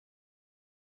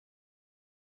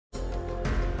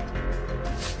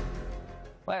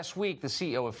Last week, the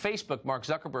CEO of Facebook, Mark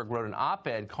Zuckerberg, wrote an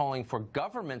op-ed calling for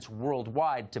governments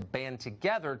worldwide to band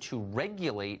together to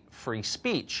regulate free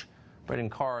speech. Brendan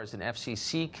Carr is an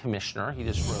FCC commissioner. He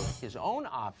just wrote his own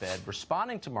op-ed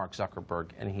responding to Mark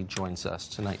Zuckerberg, and he joins us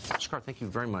tonight. Mr. Carr, thank you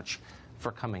very much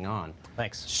for coming on.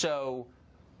 Thanks. So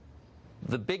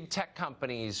the big tech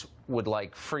companies would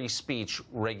like free speech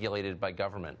regulated by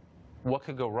government. What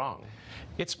could go wrong?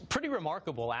 It's pretty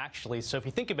remarkable, actually. So if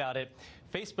you think about it,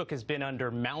 Facebook has been under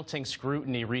mounting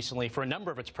scrutiny recently for a number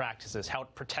of its practices, how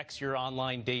it protects your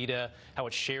online data, how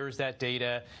it shares that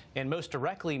data, and most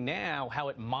directly now, how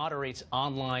it moderates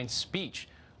online speech.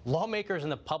 Lawmakers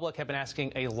and the public have been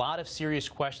asking a lot of serious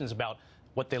questions about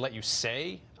what they let you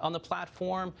say on the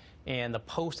platform and the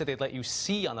posts that they let you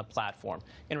see on the platform.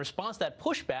 In response to that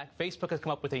pushback, Facebook has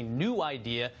come up with a new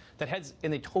idea that heads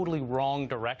in a totally wrong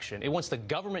direction. It wants the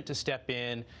government to step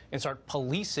in and start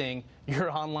policing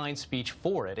your online speech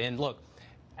for it. And look,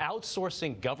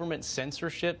 outsourcing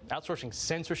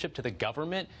censorship to the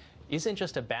government isn't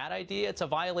just a bad idea, it's a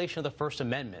violation of the First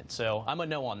Amendment. So I'm a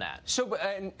no on that. So,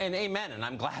 and amen, and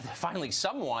I'm glad that finally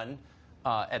someone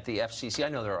at the FCC, I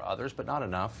know there are others, but not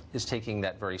enough, is taking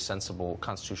that very sensible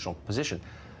constitutional position.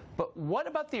 But what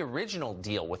about the original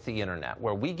deal with the internet,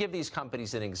 where we give these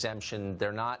companies an exemption?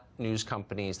 They're not news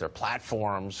companies, they're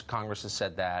platforms. Congress has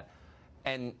said that.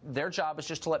 And their job is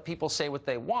just to let people say what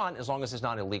they want as long as it's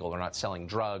not illegal. They're not selling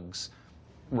drugs,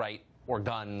 right, or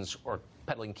guns, or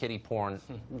peddling kiddie porn.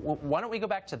 Why don't we go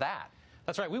back to that?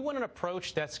 That's right. We want an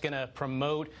approach that's going to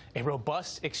promote a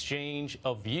robust exchange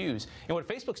of views. And what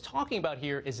Facebook's talking about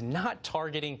here is not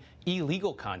targeting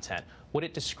illegal content. What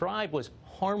it described was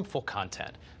harmful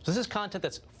content. So this is content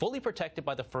that's fully protected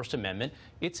by the First Amendment.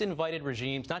 It's invited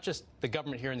regimes, not just the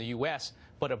government here in the U.S.,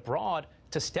 but abroad,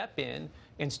 to step in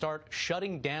and start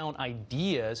shutting down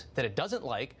ideas that it doesn't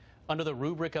like under the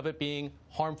rubric of it being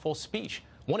harmful speech.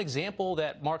 One example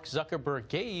that Mark Zuckerberg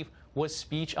gave was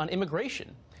speech on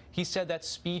immigration. He said that's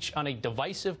speech on a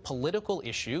divisive political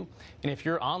issue, and if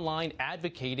you're online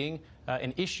advocating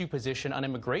an issue position on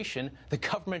immigration, the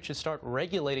government should start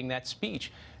regulating that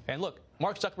speech. And look,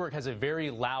 Mark Zuckerberg has a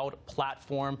very loud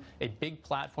platform, a big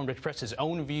platform to express his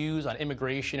own views on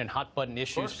immigration and hot-button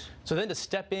issues. So then to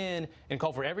step in and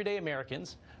call for everyday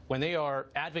Americans, when they are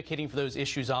advocating for those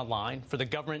issues online, for the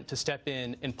government to step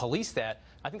in and police that,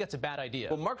 I think that's a bad idea.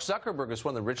 Well, Mark Zuckerberg is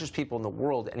one of the richest people in the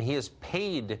world, and he is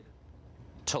paid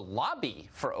to lobby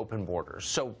for open borders.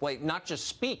 So, wait, not just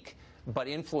speak, but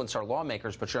influence our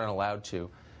lawmakers, but you're not allowed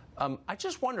to. I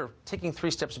just wonder, taking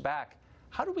 3 steps back,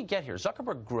 how did we get here?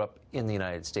 Zuckerberg grew up in the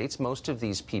United States. Most of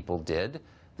these people did.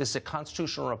 This is a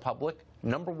constitutional republic.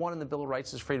 Number 1 in the Bill of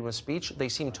Rights is freedom of speech. They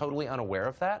seem totally unaware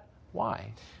of that.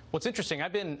 Why? Well, it's interesting.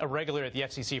 I've been a regular at the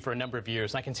FCC for a number of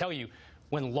years, and I can tell you,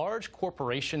 when large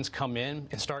corporations come in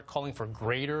and start calling for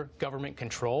greater government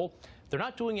control, they're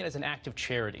not doing it as an act of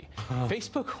charity.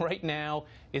 Facebook right now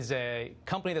is a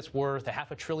company that's worth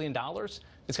 $500 billion.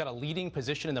 It's got a leading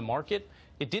position in the market.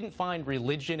 It didn't find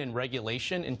religion and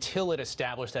regulation until it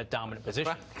established that dominant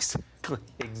position.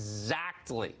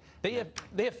 Exactly. They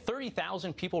have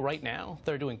 30,000 people right now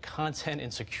that are doing content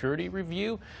and security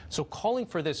review. So calling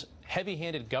for this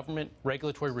heavy-handed government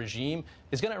regulatory regime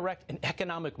is going to erect an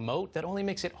economic moat that only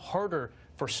makes it harder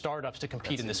for startups to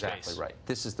compete in this space. That's exactly right.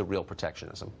 This is the real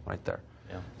protectionism right there.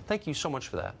 Yeah. Thank you so much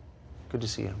for that. Good to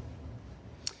see you.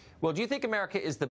 Well, do you think America is the